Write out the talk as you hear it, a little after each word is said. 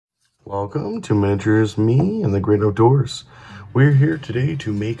Welcome to Miniatures Me and the Great Outdoors. We're here today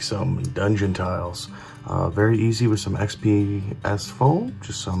to make some dungeon tiles. Very easy with some XPS foam,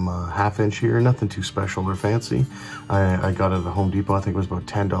 just some half-inch here, nothing too special or fancy. I got it at Home Depot. I think it was about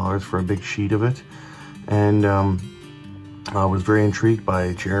 $10 for a big sheet of it. And I was very intrigued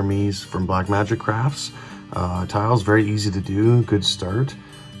by Jeremy's from Black Magic Crafts tiles. Very easy to do, good start.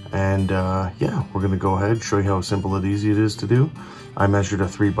 And yeah, we're gonna go ahead and show you how simple and easy it is to do. I measured a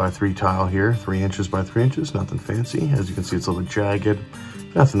 3x3 tile here, 3 inches by 3 inches, nothing fancy. As you can see, it's a little jagged,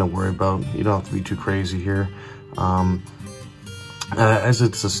 nothing to worry about. You don't have to be too crazy here. As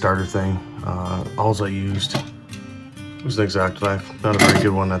it's a starter thing, all I used was an X-Acto knife, not a very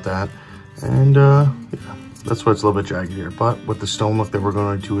good one at that. And yeah, that's why it's a little bit jagged here. But with the stone look that we're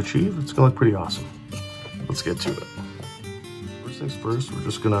going to achieve, it's gonna look pretty awesome. Let's get to it. First things first, we're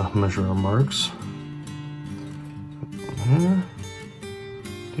just gonna measure our marks. Here.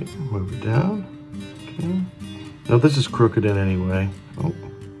 Okay, move it down. Okay. Now this is crooked in any way. Oh,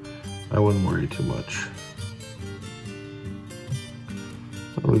 I wouldn't worry too much.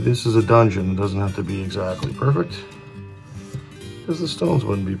 Oh, this is a dungeon. It doesn't have to be exactly perfect, because the stones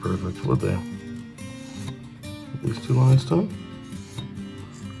wouldn't be perfect, would they? These two lines done.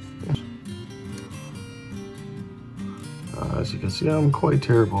 As you can see, I'm quite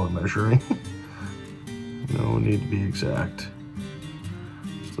terrible at measuring. No need to be exact.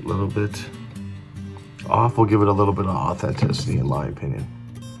 Just a little bit off will give it a little bit of authenticity, in my opinion.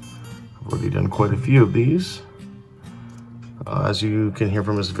 I've already done quite a few of these. As you can hear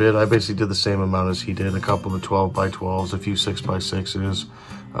from his vid, I basically did the same amount as he did. A couple of 12x12s, a few 6x6s,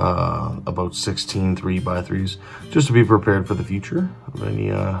 about 16 3x3s, just to be prepared for the future of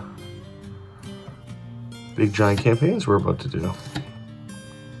any big giant campaigns we're about to do.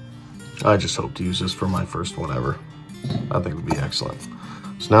 I just hope to use this for my first one ever. I think it would be excellent.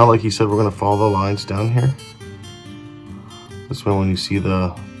 So now, like he said, we're gonna follow the lines down here. This way, when you see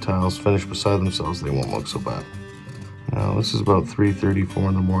the tiles finished beside themselves, they won't look so bad. Now, this is about 3:34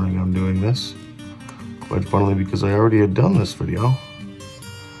 in the morning I'm doing this. Quite funnily, because I already had done this video.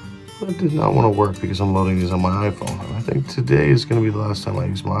 But it did not want to work because I'm loading these on my iPhone. And I think today is gonna be the last time I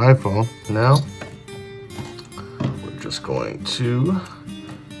use my iPhone. Now, we're just going to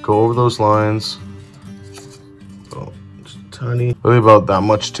go over those lines. Oh, just tiny, really about that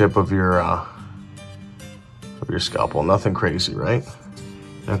much tip of your scalpel. Nothing crazy, right?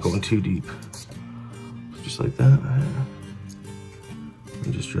 Not going too deep. Just like that.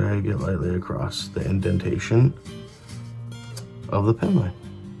 And just drag it lightly across the indentation of the pen line.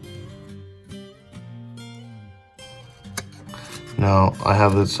 Now, I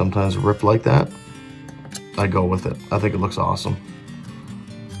have it sometimes ripped like that. I go with it. I think it looks awesome.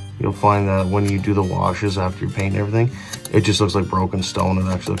 You'll find that when you do the washes after you paint everything, it just looks like broken stone. It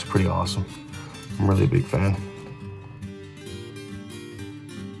actually looks pretty awesome. I'm really a big fan.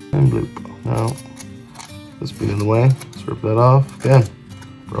 And bloop. Now, this being in the way, let's rip that off. Again,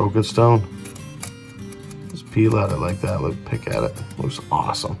 broken stone. Just peel at it like that. Look, pick at it. Looks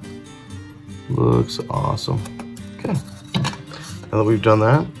awesome. Looks awesome. Okay. Now that we've done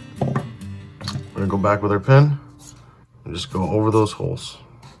that, we're gonna go back with our pen and just go over those holes.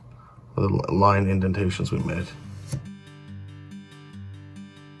 The line indentations we made.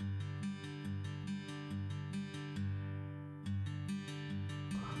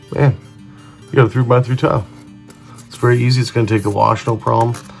 Man, you got a 3x3 tile. It's very easy. It's going to take a wash, no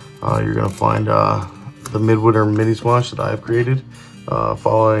problem. You're going to find the Midwinter mini swatch that I've created,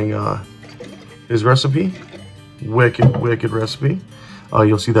 following his recipe. Wicked recipe.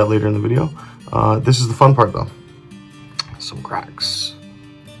 You'll see that later in the video. This is the fun part though. Some cracks.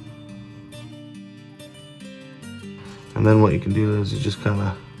 And then what you can do is you just kind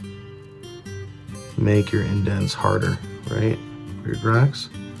of make your indents harder, right, for your cracks.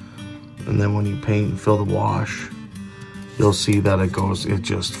 And then when you paint and fill the wash, you'll see that it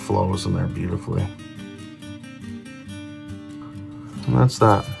just flows in there beautifully. And that's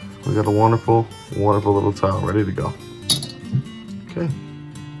that. We got a wonderful little tile ready to go. Okay,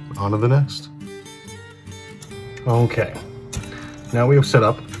 on to the next. Okay, now we have set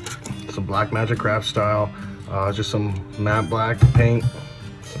up some Black Magic Craft style. Just some matte black paint,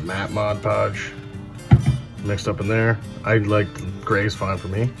 some matte Mod Podge mixed up in there. I like gray is fine for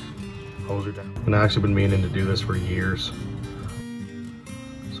me. Hose her down. And I've actually been meaning to do this for years.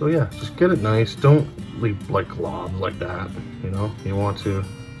 So yeah, just get it nice. Don't leave like globs like that. You know, you want to,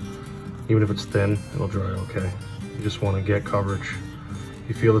 even if it's thin, it'll dry okay. You just want to get coverage. If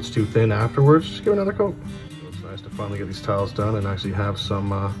you feel it's too thin afterwards, just give it another coat. So it's nice to finally get these tiles done and actually have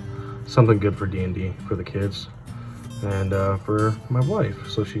some something good for D&D for the kids. and for my wife,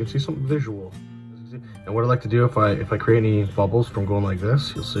 so she can see something visual. And what I like to do, if I create any bubbles from going like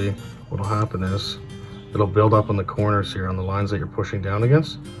this, you'll see what'll happen is it'll build up on the corners here on the lines that you're pushing down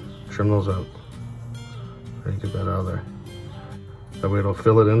against. Trim those out. Try to get that out of there. That way it'll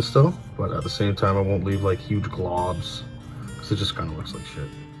fill it in still, but at the same time I won't leave like huge globs, because it just kind of looks like shit.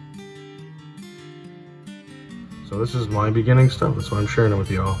 So this is my beginning stuff. That's why I'm sharing it with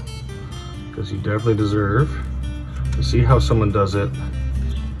y'all, because you definitely deserve to see how someone does it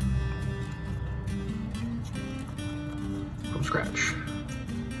from scratch,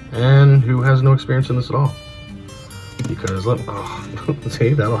 and who has no experience in this at all. Because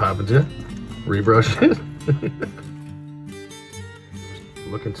see, that'll happen to you. Rebrush it.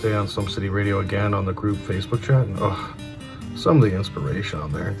 Looking today on Some City Radio again on the group Facebook chat, and some of the inspiration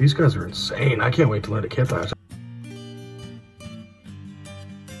on there. These guys are insane. I can't wait to learn to kit bash.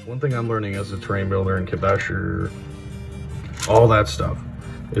 One thing I'm learning as a terrain builder and kit basher, all that stuff,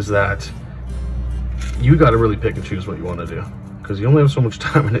 is that you got to really pick and choose what you want to do, because you only have so much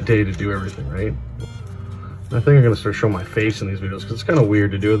time in a day to do everything, right? And I think I'm going to start showing my face in these videos, because it's kind of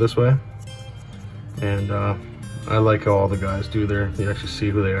weird to do it this way. And I like how all the guys do you actually see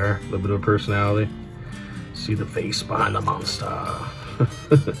who they are, a little bit of personality. See the face behind the monster.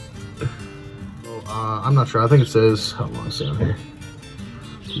 So, I'm not sure, I think it says, how long is it on here?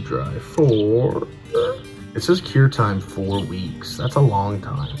 To dry for, it says cure time 4 weeks. That's a long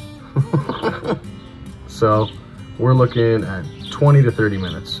time. So we're looking at 20 to 30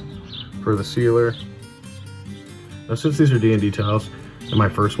 minutes for the sealer. Now, since these are D&D tiles and my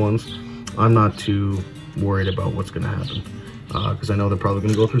first ones, I'm not too worried about what's going to happen, because I know they're probably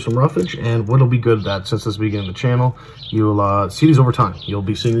going to go through some roughage. And what'll be good that since this is the beginning of the channel, you'll see these over time. You'll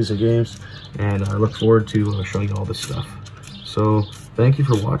be seeing these in games, and I look forward to showing you all this stuff. So thank you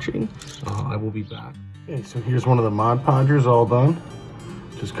for watching. I will be back. Okay, so here's one of the Mod Podgers all done.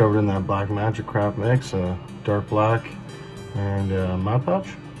 Just covered in that Black Magic Craft mix, dark black, and Mod Podge.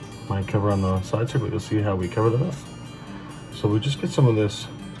 Might cover on the side circle. You'll see how we cover that up. So we just get some of this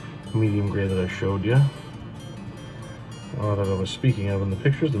medium gray that I showed you. That I was speaking of in the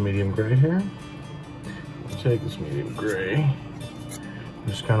pictures, the medium gray here. I'll take this medium gray,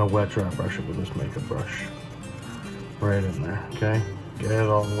 just kind of wet dry brush it with this makeup brush. Right in there, okay? Get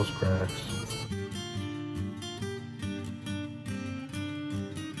all those cracks.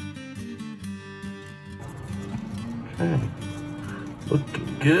 Okay,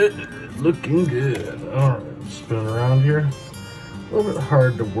 looking good, looking good. All right, spin it around here. A little bit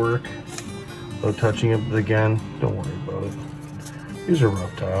hard to work without touching it, but again, don't worry about it. These are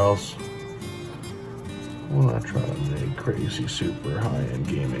rough tiles. We're not trying to make crazy, super high-end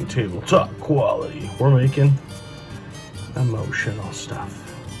gaming tabletop quality. We're making emotional stuff.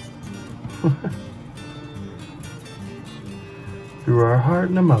 Through our heart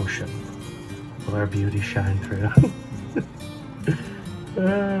and emotion will our beauty shine through.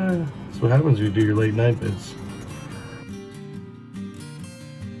 That's what happens when you do your late night vids.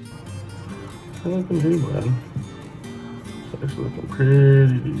 It's not looking too bad. It's actually looking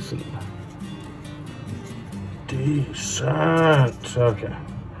pretty decent. Decent. Okay.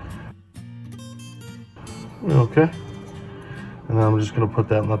 Okay. And then I'm just gonna put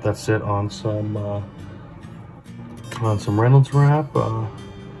that and let that sit on some Reynolds wrap,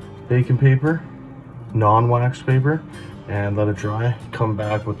 baking paper, non-waxed paper, and let it dry. Come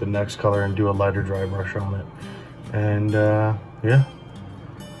back with the next color and do a lighter dry brush on it. And yeah,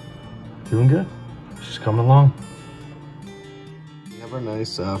 doing good. It's just coming along. We have our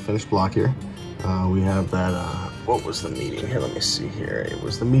nice finished block here. We have that, what was the medium here? Let me see here. It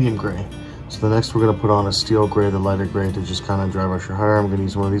was the medium gray. So the next we're gonna put on a steel gray, the lighter gray, to just kind of dry brush your higher. I'm gonna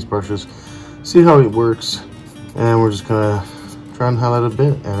use one of these brushes, see how it works. And we're just gonna try and highlight a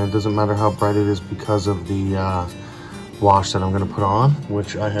bit. And it doesn't matter how bright it is because of the wash that I'm gonna put on,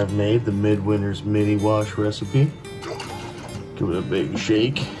 which I have made, the Midwinter's Mini Wash recipe. Give it a big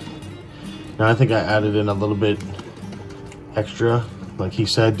shake. Now I think I added in a little bit extra. Like he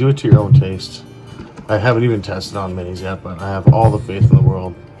said, do it to your own taste. I haven't even tested on minis yet, but I have all the faith in the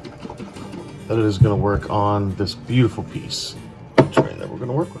world that it is going to work on this beautiful piece of terrain that we're going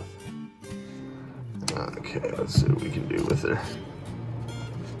to work with. Okay, let's see what we can do with it.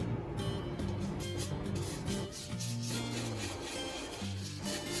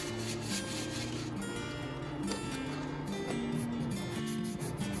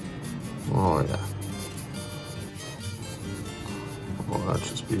 Oh yeah. Oh, that's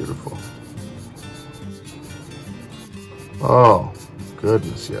just beautiful. Oh,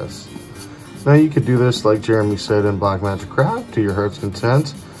 goodness, yes. Now you could do this like Jeremy said in Black Magic Craft to your heart's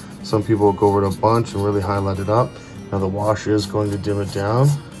content. Some people will go over it a bunch and really highlight it up. Now the wash is going to dim it down,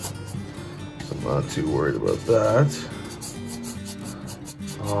 so I'm not too worried about that.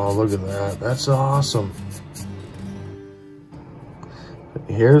 Oh, look at that. That's awesome.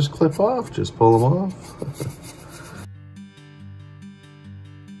 Hairs clip off, just pull them off.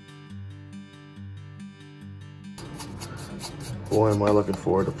 Boy, am I looking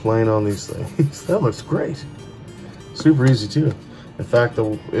forward to playing on these things. That looks great. Super easy too. In fact,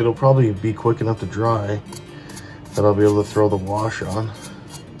 it'll probably be quick enough to dry that I'll be able to throw the wash on.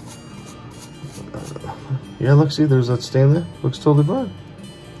 Yeah, look, see, there's that stain there. Looks totally fine.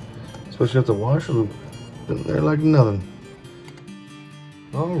 Especially if the wash will be in there like nothing.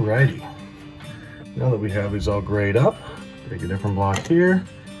 Alrighty. Now that we have these all grayed up, take a different block here.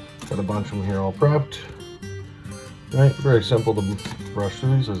 Got a bunch of them here all prepped. Right, very simple to brush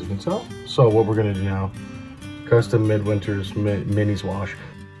through these, as you can tell. So what we're gonna do now, custom Midwinter's minis wash.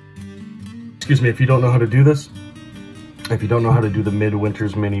 Excuse me, if you don't know how to do this, if you don't know how to do the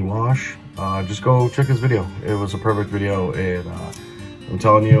Midwinter's mini wash, just go check this video. It was a perfect video, and I'm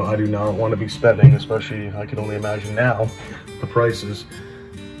telling you, I do not want to be spending, especially I can only imagine now, the prices,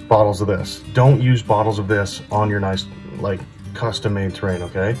 bottles of this. Don't use bottles of this on your nice, like, custom made terrain,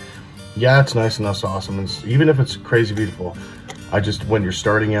 okay? Yeah, it's nice and that's awesome, and even if it's crazy beautiful, when you're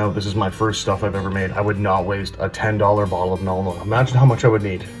starting out, this is my first stuff I've ever made, I would not waste a $10 bottle of Nuln Oil. Imagine how much I would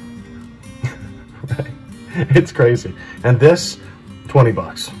need. Right? It's crazy. And this, 20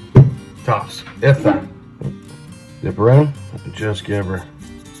 bucks. Tops, if that. Dip her in, just give her.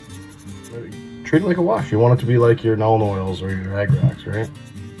 Treat it like a wash. You want it to be like your Nuln Oils or your Agrax, right?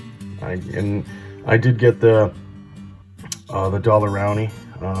 I did get the Dollar Rowney.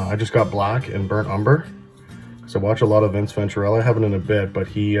 I just got black and burnt umber. So I watch a lot of Vince Venturella. I haven't in a bit, but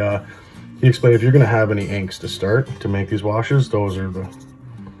he explained if you're gonna have any inks to start to make these washes, those are the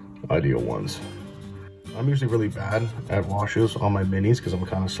ideal ones. I'm usually really bad at washes on my minis because I'm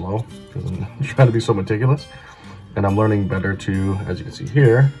kind of slow, because I'm trying to be so meticulous. And I'm learning better to, as you can see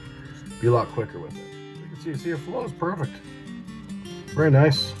here, be a lot quicker with it. You can see it flows perfect. Very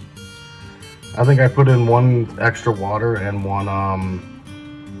nice. I think I put in one extra water and one,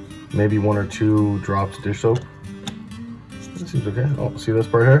 maybe 1 or 2 drops of dish soap. That seems okay. Oh, see this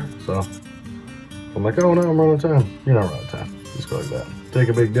part here? So I'm like, oh no, I'm running out of time. You're not running out of time. Just go like that. Take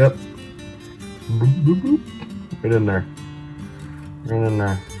a big dip. Boop, boop, boop. Right in there. Right in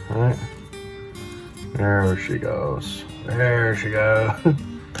there. Alright. There she goes. There she goes.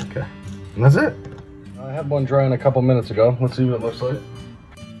 Okay. And that's it. I had one drying a couple minutes ago. Let's see what it looks like.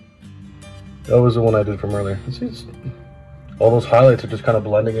 That was the one I did from earlier. See, all those highlights are just kind of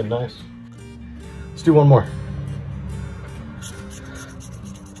blending in nice. Let's do one more.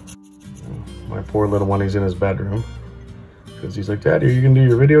 My poor little one, he's in his bedroom. Because he's like, Daddy, are you going to do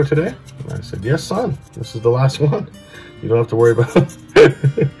your video today? And I said, yes, son. This is the last one. You don't have to worry about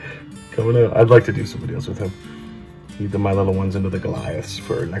coming out. I'd like to do some videos with him. Feed my little ones into the Goliaths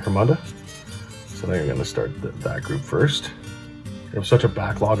for Necromunda. So then I'm going to start that group first. I have such a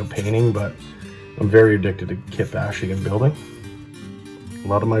backlog of painting, but I'm very addicted to kit bashing and building. A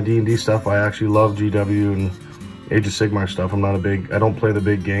lot of my D&D stuff, I actually love GW and Age of Sigmar stuff. I don't play the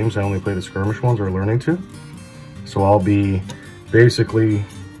big games. I only play the skirmish ones, or learning to. So I'll be basically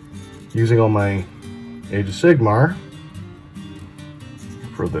using all my Age of Sigmar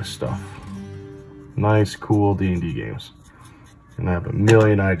for this stuff. Nice, cool D&D games. And I have a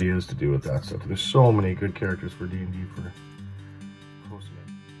million ideas to do with that stuff. There's so many good characters for D&D for posting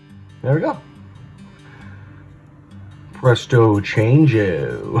it. There we go. Presto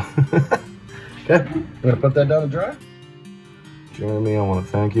changeo. Okay, I'm gonna put that down to dry. Jeremy, I want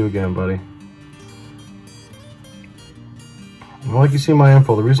to thank you again, buddy. Well, like you see my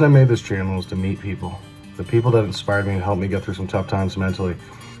info, the reason I made this channel is to meet people. The people that inspired me and helped me get through some tough times mentally.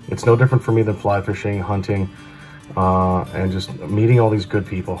 It's no different for me than fly fishing, hunting, and just meeting all these good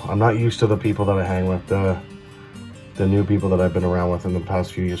people. I'm not used to the people that I hang with, the new people that I've been around with in the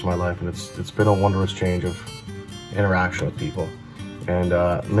past few years of my life, and it's been a wondrous change of interaction with people. And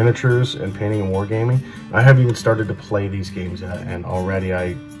miniatures and painting and wargaming, I haven't even started to play these games yet, and already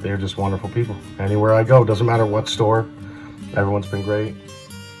they're just wonderful people. Anywhere I go, doesn't matter what store, everyone's been great.